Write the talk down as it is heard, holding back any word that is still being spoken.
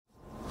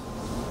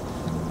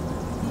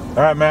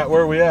All right, Matt,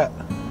 where are we at?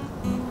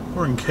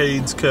 We're in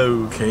Cades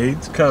Cove.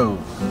 Cades Cove.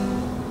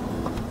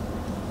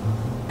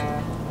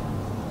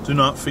 Do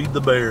not feed the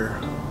bear.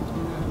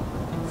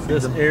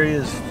 This area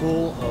is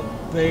full of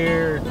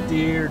bear,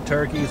 deer,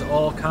 turkeys,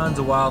 all kinds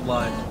of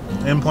wildlife.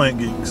 And plant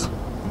geeks.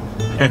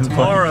 And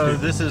tomorrow,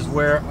 this is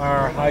where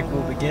our hike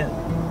will begin.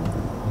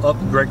 Up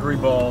Gregory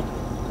Bald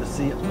to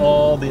see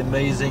all the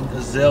amazing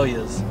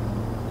azaleas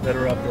that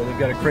are up there. They've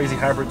got a crazy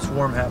hybrid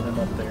swarm happening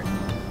up there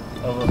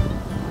of a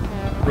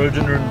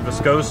rhododendron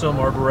viscosum,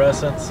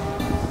 arborescens,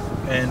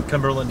 and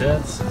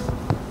cumberlandense.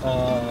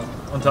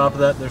 On top of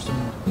that, there's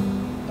some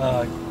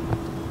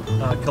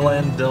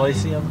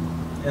calendulaceum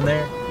in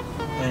there,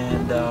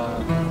 and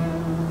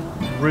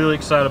really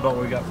excited about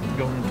what we got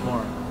going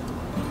tomorrow.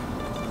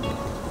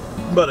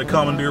 I'm about to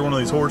commandeer one of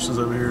these horses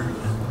over here.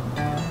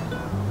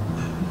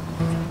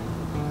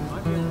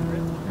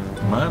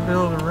 Might be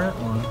able to rent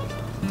one.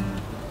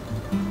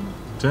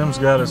 Tim's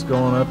got us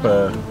going up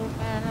a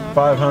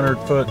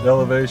 500-foot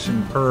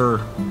elevation per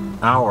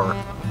hour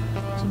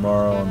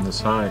tomorrow on this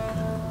hike.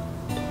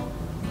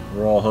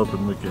 We're all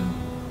hoping we can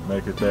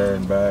make it there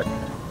and back.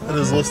 That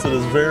is listed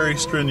as very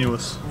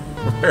strenuous.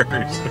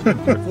 Very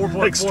strenuous.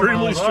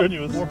 Extremely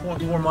strenuous.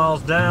 4.4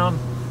 miles down.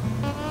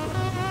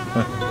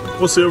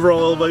 What's the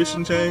overall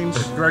elevation change?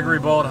 The Gregory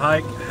Bald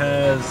hike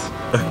has,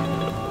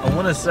 I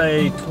want to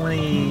say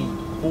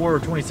 24 or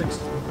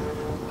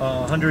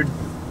 2600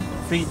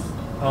 feet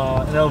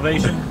in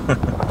elevation.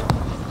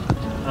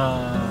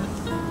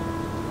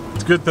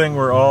 It's a good thing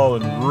we're all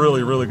in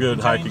really, really good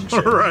hiking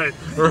shape. Right.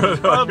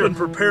 I've been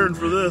preparing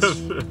for this.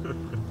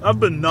 I've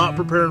been not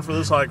preparing for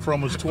this hike for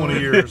almost 20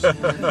 years.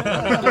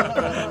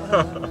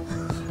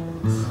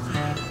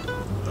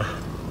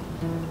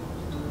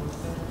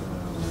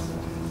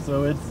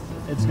 So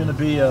it's going to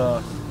be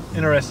a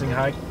interesting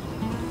hike,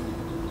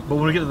 but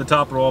when we get to the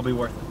top, it'll all be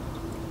worth it.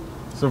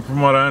 So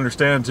from what I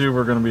understand too,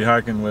 we're going to be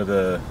hiking with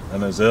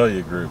an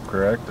azalea group,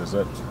 correct? Is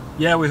that?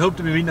 Yeah, we hope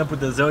to be meeting up with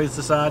the Azalea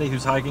Society,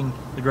 who's hiking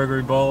the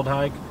Gregory Bald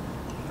hike.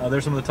 They're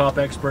some of the top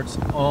experts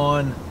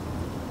on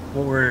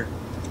what we're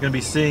going to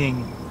be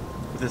seeing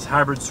with this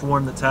hybrid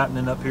swarm that's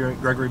happening up here at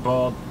Gregory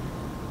Bald.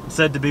 It's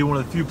said to be one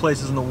of the few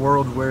places in the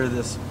world where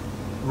this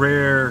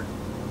rare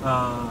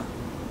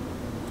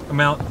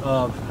amount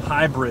of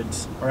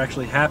hybrids are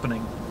actually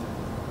happening.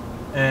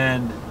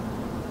 And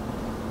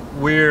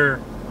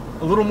we're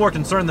a little more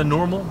concerned than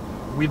normal.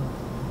 We've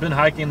been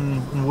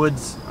hiking in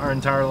woods our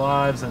entire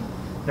lives and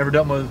never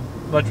dealt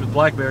much with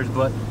black bears,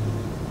 but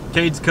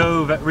Cades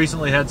Cove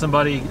recently had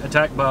somebody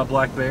attacked by a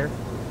black bear.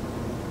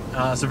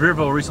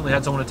 Sevierville recently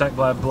had someone attacked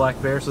by a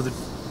black bear, so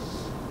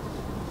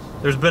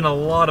there's been a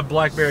lot of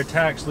black bear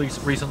attacks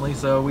recently,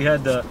 so we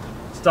had to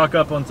stock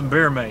up on some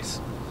bear mace.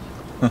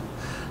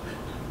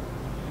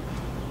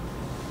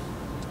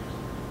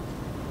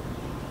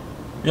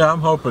 Yeah,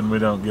 I'm hoping we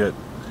don't get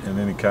in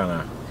any kind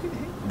of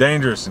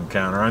dangerous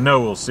encounter. I know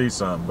we'll see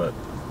some, but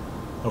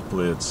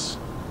hopefully it's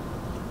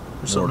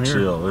more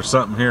chill. There's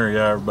something here.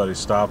 Yeah, everybody's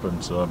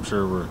stopping, so I'm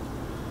sure we're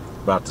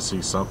about to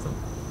see something.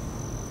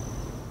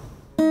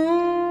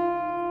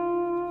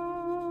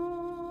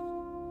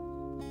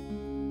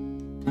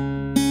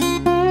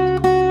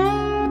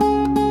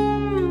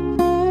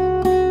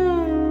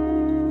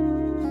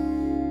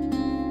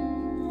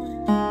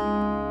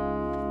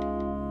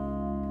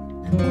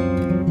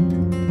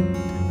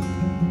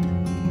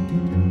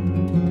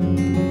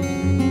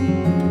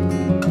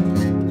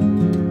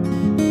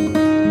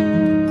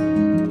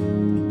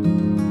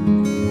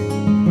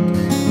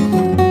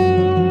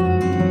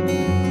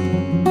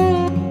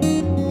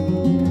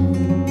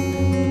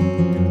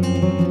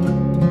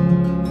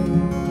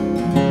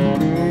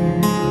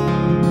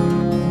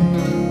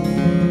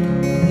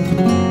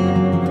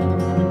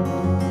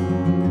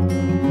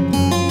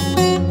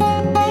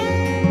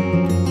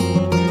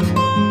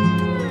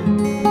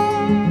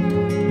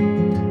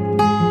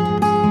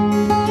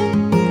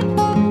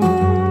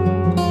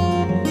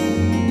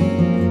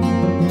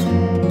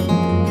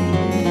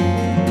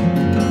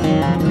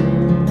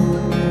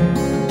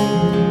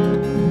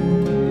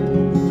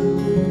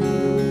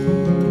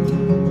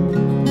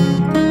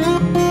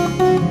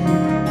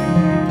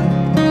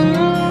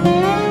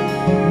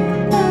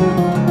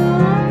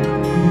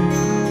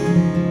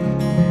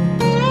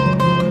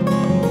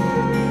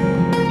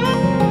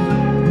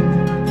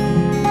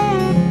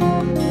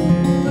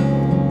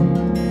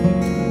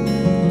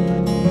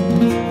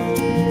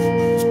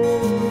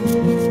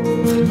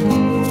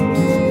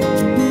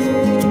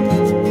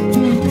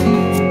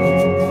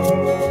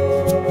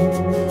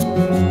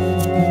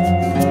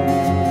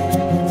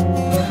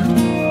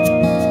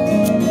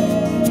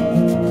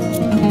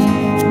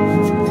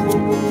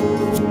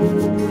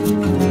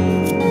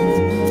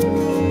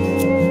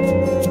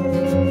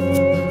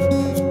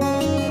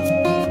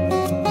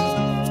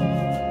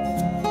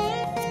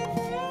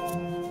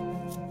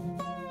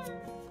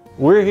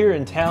 We're here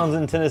in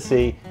Townsend,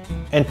 Tennessee,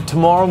 and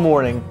tomorrow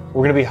morning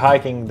we're going to be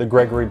hiking the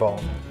Gregory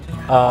Bald.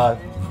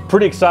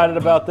 Pretty excited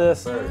about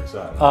this. Very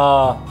excited.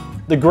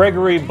 The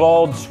Gregory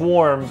Bald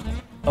swarm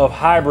of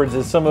hybrids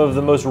is some of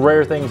the most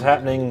rare things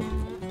happening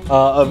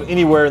of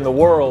anywhere in the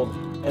world,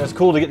 and it's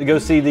cool to get to go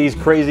see these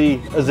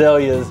crazy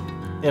azaleas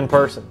in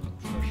person.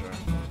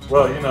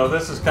 Well, you know,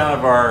 this is kind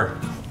of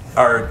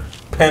our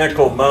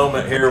pinnacle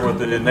moment here with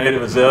the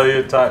native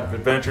azalea type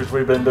adventures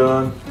we've been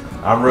doing.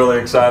 I'm really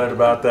excited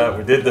about that.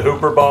 We did the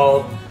Hooper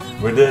Bald,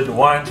 we did the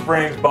Wine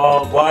Springs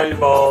Bald, Whitey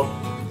Bald.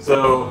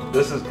 So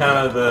this is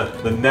kind of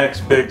the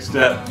next big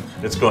step.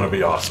 It's going to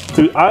be awesome.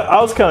 Dude,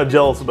 I was kind of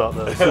jealous about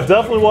this. So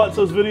definitely watch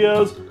those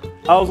videos.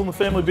 I was on the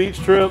family beach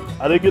trip.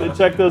 I didn't get to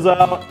check those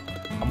out.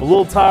 I'm a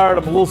little tired.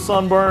 I'm a little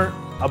sunburnt.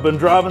 I've been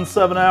driving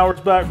 7 hours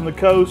back from the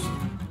coast,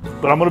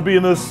 but I'm going to be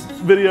in this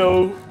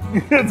video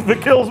if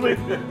it kills me,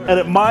 and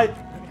it might.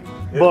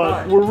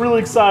 But we're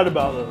really excited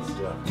about this.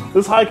 Yeah.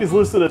 This hike is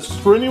listed as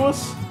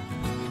strenuous,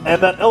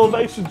 and that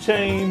elevation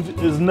change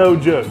is no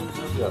joke.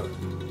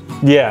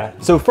 Yeah,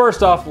 so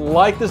first off,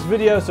 like this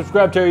video,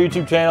 subscribe to our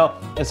YouTube channel,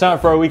 and sign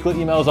up for our weekly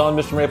emails on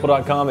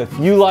MrMaple.com. If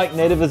you like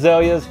native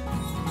azaleas,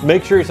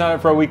 make sure you sign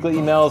up for our weekly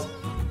emails.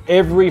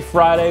 Every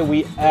Friday,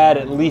 we add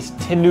at least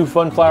 10 new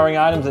fun flowering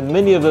items, and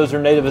many of those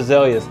are native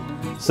azaleas.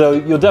 So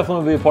you'll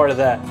definitely be a part of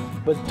that.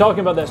 But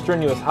talking about that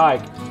strenuous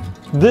hike,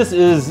 this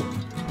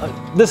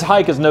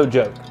hike is no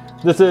joke.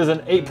 This is an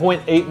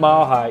 8.8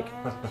 mile hike.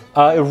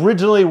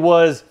 Originally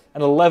was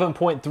an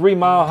 11.3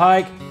 mile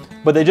hike,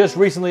 but they just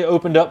recently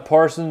opened up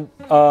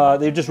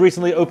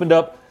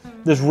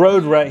this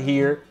road right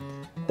here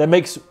that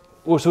makes, so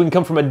we can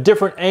come from a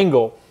different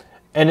angle,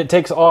 and it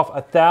takes off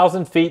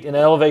 1,000 feet in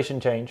elevation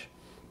change.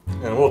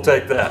 And we'll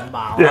take that.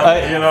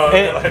 Yeah. You know,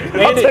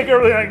 I'll take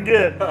everything I can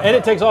get. And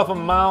it takes off 1.5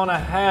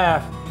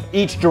 miles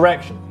each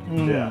direction.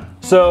 Yeah.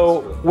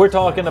 So we're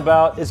talking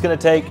about it's going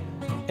to take,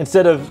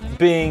 instead of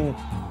being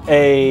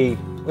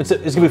it's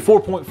going to be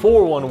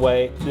 4.4 one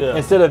way,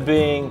 instead of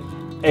being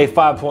a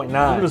 5.9. We're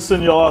going to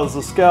send y'all out as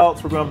the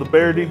scouts. We're going to have the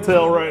bear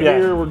detail right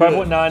here. We're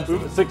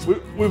 5.9, 6.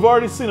 We've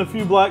already seen a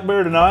few black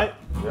bear tonight.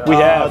 Yeah. We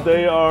have.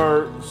 They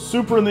are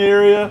super in the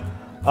area.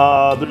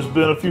 There's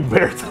been a few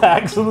bear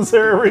attacks in this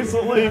area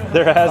recently.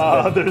 There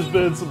has been. There's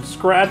been some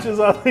scratches,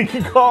 I think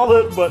you call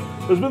it, but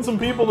there's been some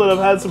people that have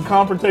had some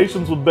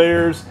confrontations with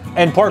bears.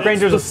 And park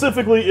rangers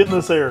specifically in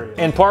this area.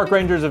 And park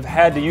rangers have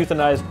had to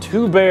euthanize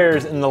 2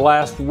 bears in the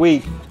last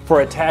week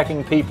for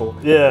attacking people.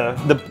 Yeah.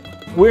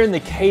 We're in the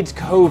Cades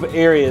Cove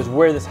area is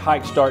where this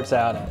hike starts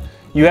out at.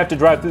 You have to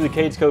drive through the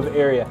Cades Cove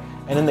area.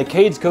 And in the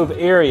Cades Cove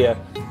area,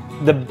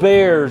 the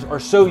bears are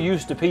so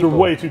used to people. They're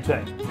way too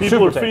tame.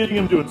 People are feeding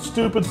them, doing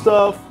stupid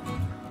stuff.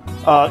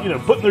 You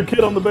know, putting their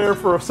kid on the bear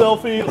for a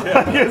selfie.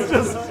 Like,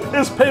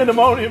 it's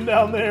pandemonium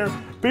down there.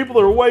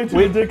 People are way too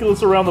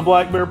ridiculous around the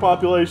black bear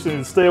population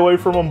and stay away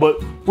from them.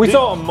 But we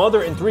saw a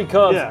mother and 3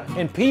 cubs,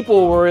 and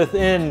people were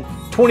within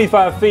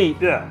 25 feet.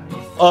 Yeah.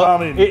 I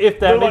mean, if that,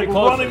 they're like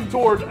running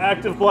toward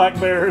active black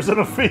bears in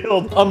a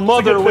field. A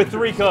mother with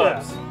 3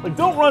 cubs. Yeah. Like,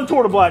 don't run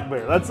toward a black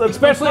bear. That's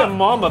especially a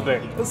mama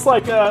bear. It's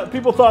like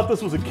people thought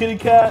this was a kitty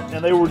cat,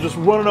 and they were just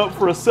running up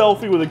for a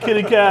selfie with a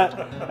kitty cat,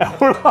 and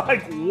we're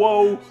like,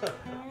 whoa.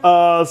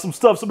 Some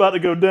stuff's about to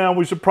go down.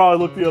 We should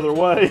probably look the other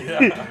way.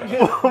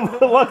 Yeah.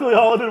 Luckily,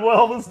 all did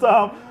well this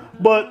time.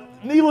 But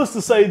needless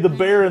to say, the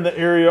bear in the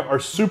area are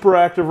super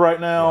active right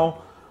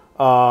now.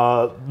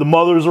 The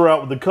mothers are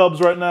out with the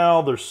cubs right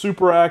now. They're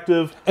super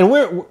active. And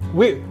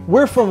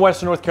we're from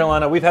Western North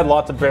Carolina. We've had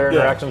lots of bear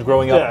interactions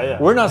growing up.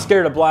 Yeah. We're not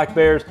scared of black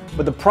bears,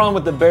 but the problem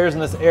with the bears in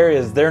this area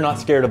is they're not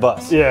scared of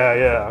us.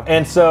 Yeah.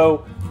 And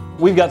so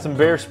we've got some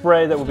bear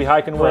spray that we'll be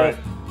hiking with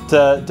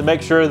to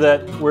make sure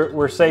that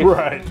we're safe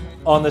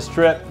on this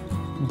trip.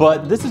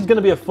 But this is going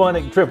to be a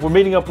fun trip. We're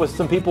meeting up with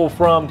some people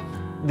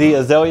from the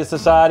Azalea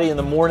Society in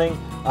the morning.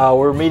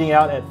 We're meeting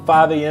out at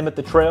 5 a.m. at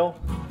the trail.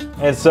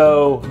 And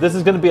so this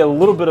is going to be a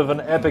little bit of an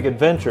epic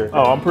adventure.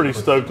 Oh, I'm pretty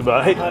stoked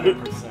about it. Hey,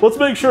 let's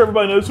make sure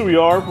everybody knows who we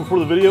are before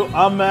the video.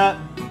 I'm Matt.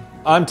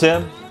 I'm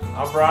Tim.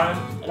 I'm Brian.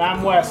 And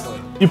I'm Wesley.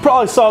 You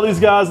probably saw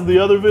these guys in the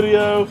other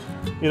video.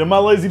 You know, my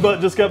lazy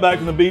butt just got back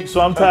from the beach,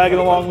 so I'm tagging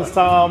along this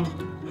time.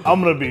 I'm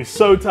going to be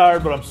so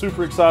tired, but I'm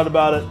super excited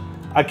about it.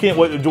 I can't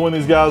wait to join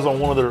these guys on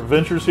one of their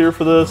adventures here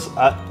for this.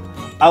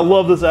 I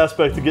love this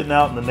aspect of getting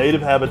out in the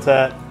native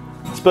habitat,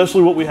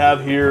 especially what we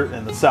have here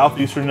in the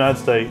southeastern United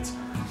States,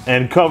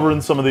 and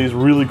covering some of these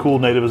really cool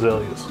native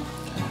azaleas.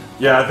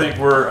 Yeah, I think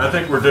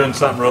we're doing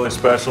something really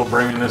special,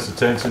 bringing this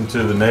attention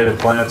to the native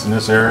plants in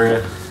this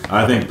area.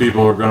 I think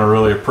people are going to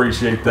really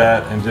appreciate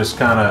that, and just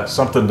kind of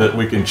something that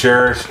we can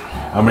cherish.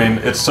 I mean,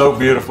 it's so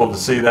beautiful to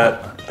see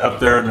that up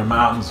there in the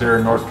mountains here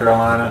in North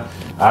Carolina.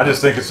 I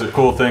just think it's a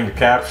cool thing to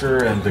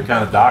capture and to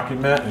kind of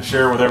document and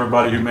share with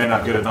everybody who may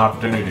not get an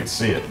opportunity to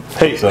see it.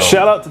 Hey,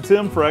 shout out to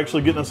Tim for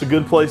actually getting us a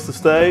good place to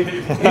stay.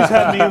 He's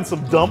had me in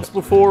some dumps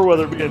before,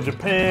 whether it be in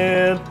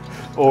Japan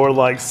or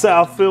like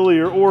South Philly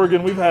or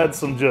Oregon. We've had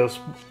some just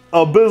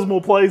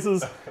abysmal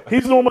places.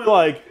 He's normally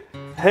like,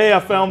 hey, I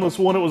found this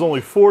one, it was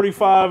only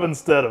 45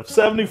 instead of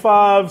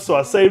 75, so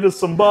I saved us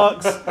some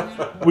bucks.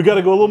 We got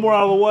to go a little more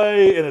out of the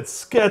way, and it's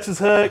sketch as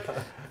heck.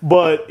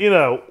 But you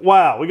know,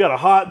 wow, we got a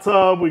hot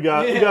tub. We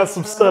got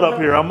some setup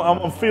here.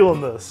 I'm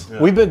feeling this.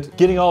 Yeah. We've been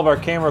getting all of our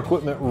camera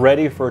equipment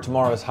ready for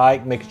tomorrow's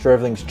hike, making sure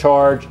everything's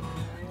charged.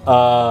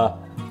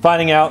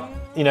 Finding out,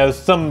 you know,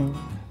 some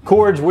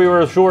cords we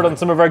were short on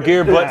some of our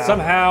gear, but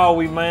somehow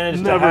we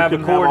managed to have a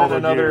cord in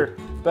another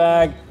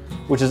bag,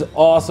 which is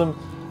awesome.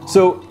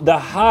 So the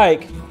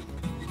hike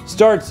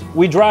starts.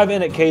 We drive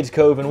in at Cades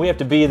Cove, and we have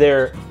to be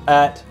there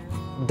at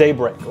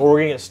daybreak, or we're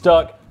gonna get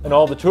stuck. And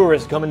all the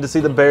tourists coming to see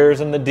the bears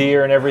and the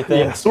deer and everything.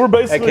 Yeah, so we're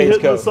basically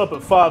hitting this up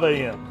at 5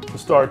 a.m. to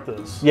start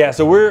this. Yeah,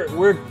 so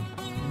we're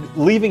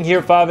leaving here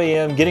at 5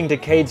 a.m., getting to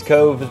Cades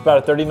Cove. It's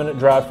about a 30-minute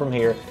drive from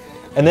here.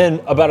 And then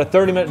about a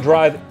 30-minute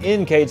drive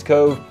in Cades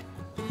Cove,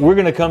 we're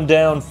gonna come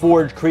down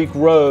Forge Creek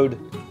Road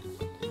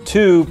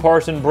to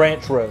Parson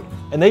Branch Road.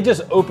 And they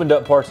just opened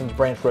up Parsons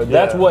Branch Road.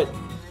 Yeah.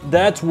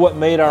 That's what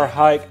made our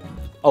hike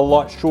a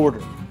lot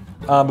shorter.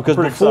 Because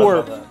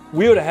before,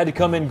 we would have had to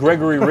come in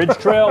Gregory Ridge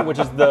Trail, which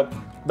is the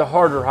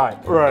harder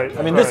hike. Right.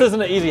 I mean, this isn't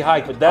an easy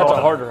hike, but that's a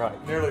harder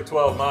hike. Nearly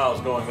 12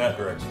 miles going that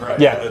direction. Right.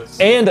 Yeah,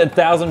 and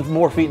 1,000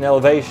 more feet in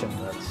elevation.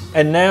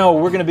 And now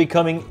we're going to be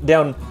coming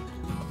down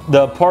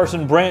the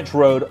Parson Branch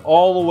Road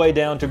all the way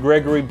down to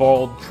Gregory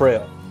Bald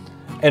Trail.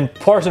 And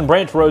Parson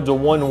Branch Road's a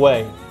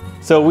one-way.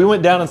 So we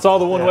went down and saw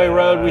the one-way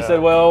road. We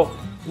said, well,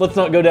 let's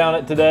not go down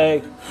it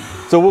today.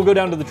 So we'll go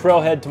down to the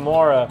trailhead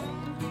tomorrow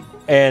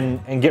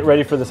and get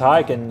ready for this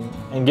hike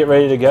and get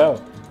ready to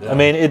go. Yeah. I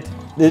mean,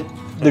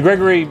 the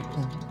Gregory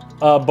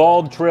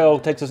Bald Trail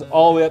takes us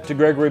all the way up to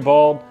Gregory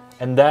Bald,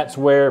 and that's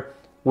where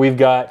we've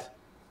got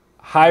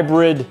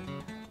hybrid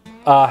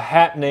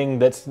happening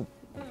that's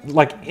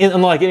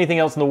unlike anything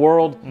else in the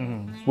world.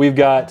 We've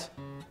got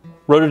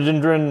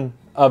rhododendron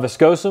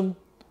viscosum,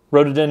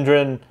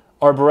 rhododendron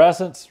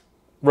arborescens,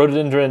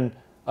 rhododendron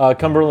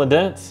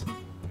cumberlandense,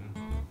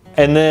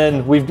 and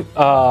then we've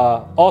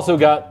also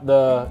got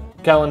the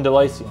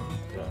calendulaceum.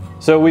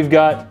 So we've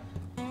got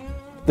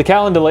the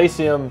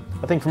calendulaceum,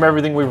 I think from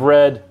everything we've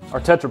read,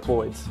 are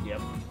tetraploids. Yep.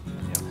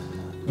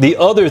 The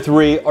other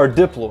three are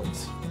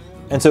diploids.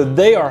 And so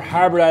they are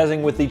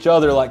hybridizing with each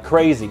other like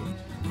crazy.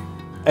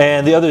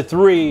 And the other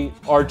three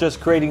are just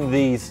creating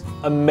these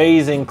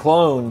amazing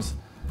clones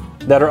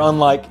that are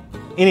unlike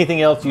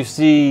anything else you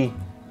see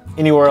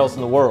anywhere else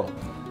in the world.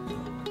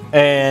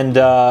 And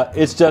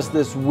it's just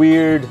this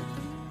weird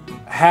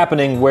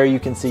happening where you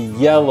can see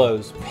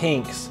yellows,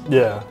 pinks,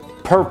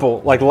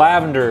 purple, like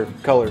lavender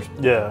colors.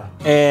 Yeah.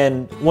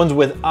 And ones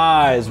with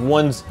eyes,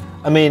 ones,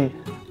 I mean,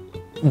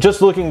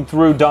 just looking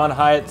through Don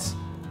Hyatt's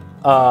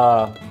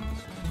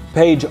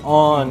page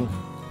on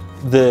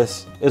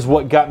this is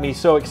what got me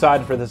so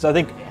excited for this. I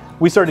think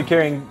we started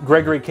carrying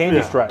Gregory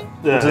Candy Stripe,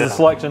 which is a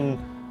selection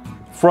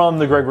from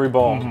the Gregory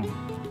Bald.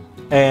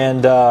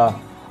 And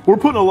we're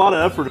putting a lot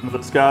of effort into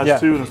this, guys,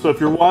 too. And so if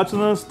you're watching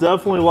this,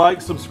 definitely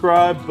like,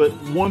 subscribe. But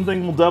one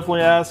thing we'll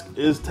definitely ask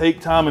is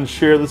take time and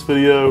share this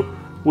video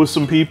with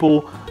some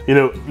people. You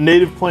know,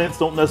 native plants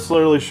don't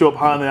necessarily show up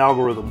high in the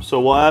algorithm.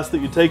 So we'll ask that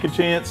you take a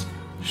chance,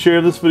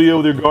 share this video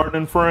with your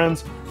gardening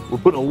friends. We're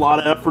putting a lot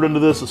of effort into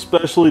this,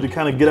 especially to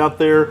kind of get out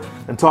there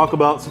and talk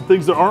about some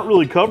things that aren't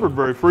really covered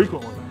very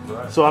frequently.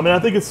 Right. So, I mean, I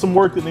think it's some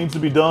work that needs to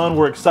be done.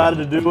 We're excited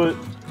to do it.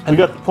 We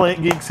got the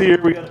plant geeks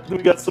here. We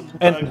got some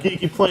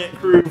geeky plant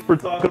crew for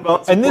talking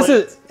about some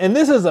plants.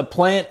 This is a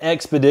plant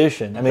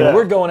expedition. I mean,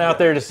 we're going out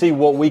there to see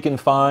what we can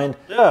find.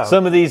 Yeah.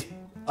 Some of these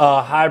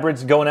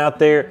hybrids going out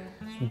there,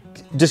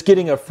 just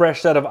getting a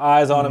fresh set of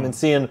eyes on them and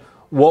seeing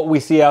what we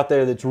see out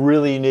there that's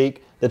really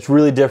unique, that's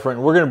really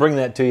different. We're going to bring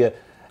that to you.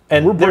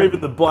 And we're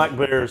braving the black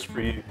bears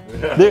for you.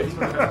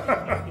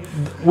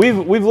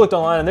 We've looked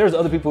online, and there's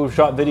other people who've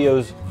shot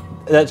videos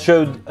that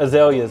showed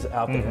azaleas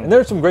out there. And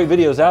there's some great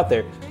videos out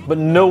there, but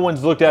no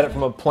one's looked at it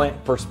from a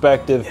plant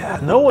perspective. Yeah,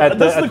 no one.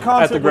 That's the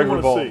concept we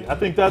want to see. I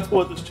think that's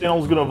what this channel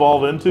is going to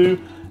evolve into,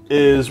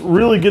 is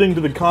really getting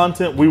to the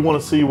content we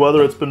want to see,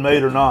 whether it's been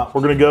made or not.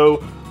 We're going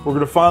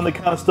to find the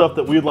kind of stuff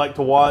that we'd like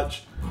to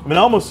watch. I mean,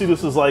 I almost see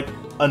this as like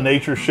a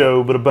nature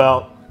show, but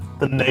about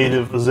the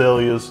native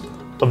azaleas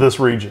of this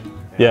region.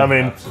 Yeah, I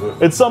mean,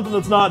 it's something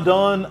that's not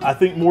done. I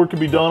think more could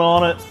be done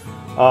on it.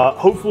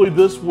 Hopefully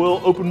this will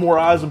open more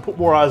eyes and put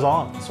more eyes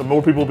on, so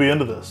more people will be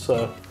into this.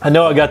 So I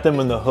know I got them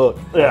in the hook,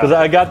 because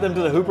I got them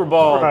to the Hooper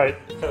Ball,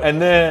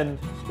 and then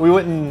we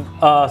went and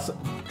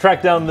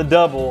tracked down the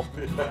double.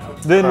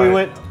 Then we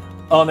went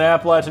on the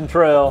Appalachian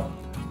Trail,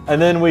 and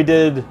then we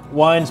did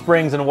Wine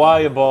Springs and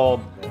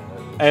Bald.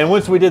 And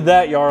once we did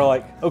that, y'all are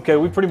like, okay,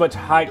 we pretty much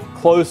hiked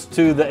close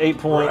to the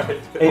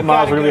 8.8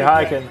 miles we're gonna be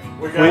hiking.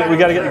 We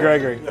got to get to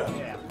Gregory.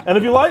 And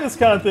if you like this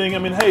kind of thing, I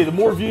mean, hey, the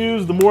more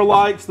views, the more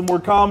likes, the more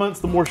comments,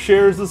 the more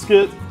shares this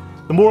gets,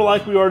 the more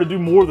likely we are to do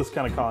more of this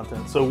kind of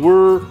content. So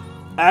we're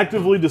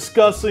actively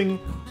discussing,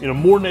 you know,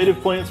 more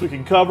native plants we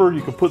can cover. You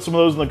can put some of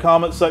those in the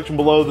comments section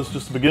below. This is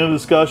just the beginning of the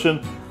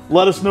discussion.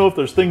 Let us know if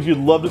there's things you'd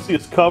love to see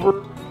us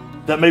cover.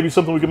 That may be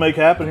something we can make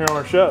happen here on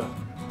our show.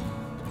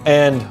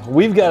 And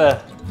we've got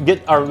to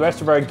get our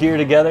rest of our gear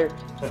together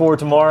for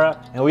tomorrow,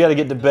 and we got to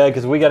get to bed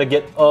because we got to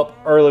get up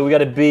early. We got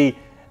to be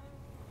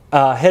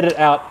headed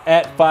out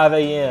at 5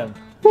 a.m.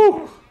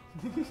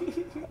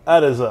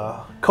 That is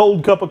a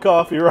cold cup of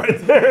coffee right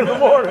there in the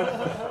morning.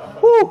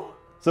 Woo.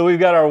 So we've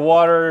got our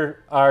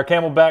water, our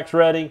camelbacks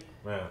ready.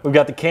 Man. We've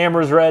got the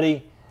cameras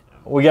ready.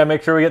 We got to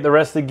make sure we get the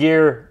rest of the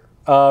gear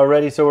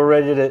ready so we're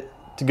ready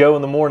to go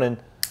in the morning.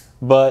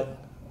 But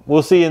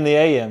we'll see you in the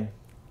AM.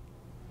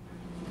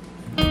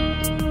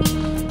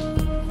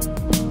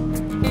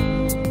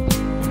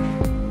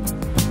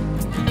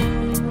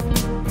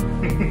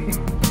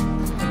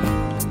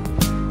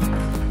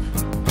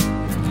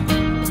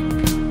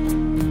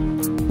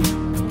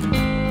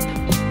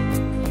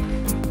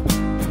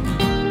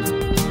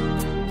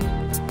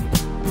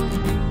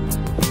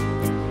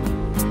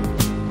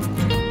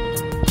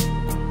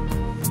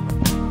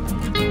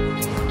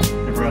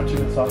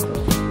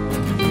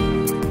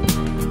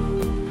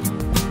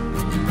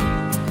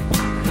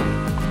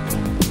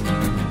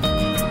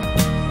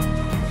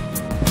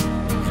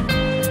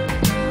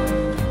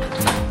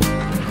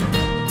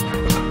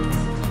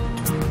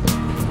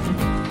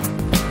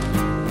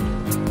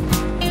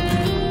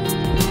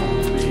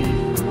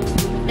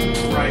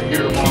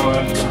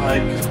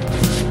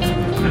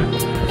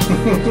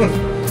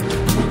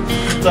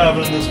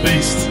 Diving in this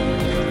beast,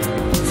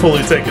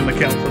 fully taking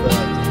account for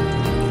that.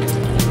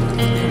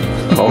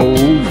 Oh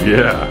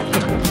yeah.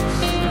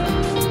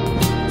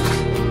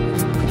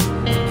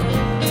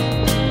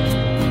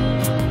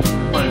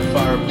 Might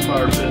fire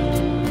pit.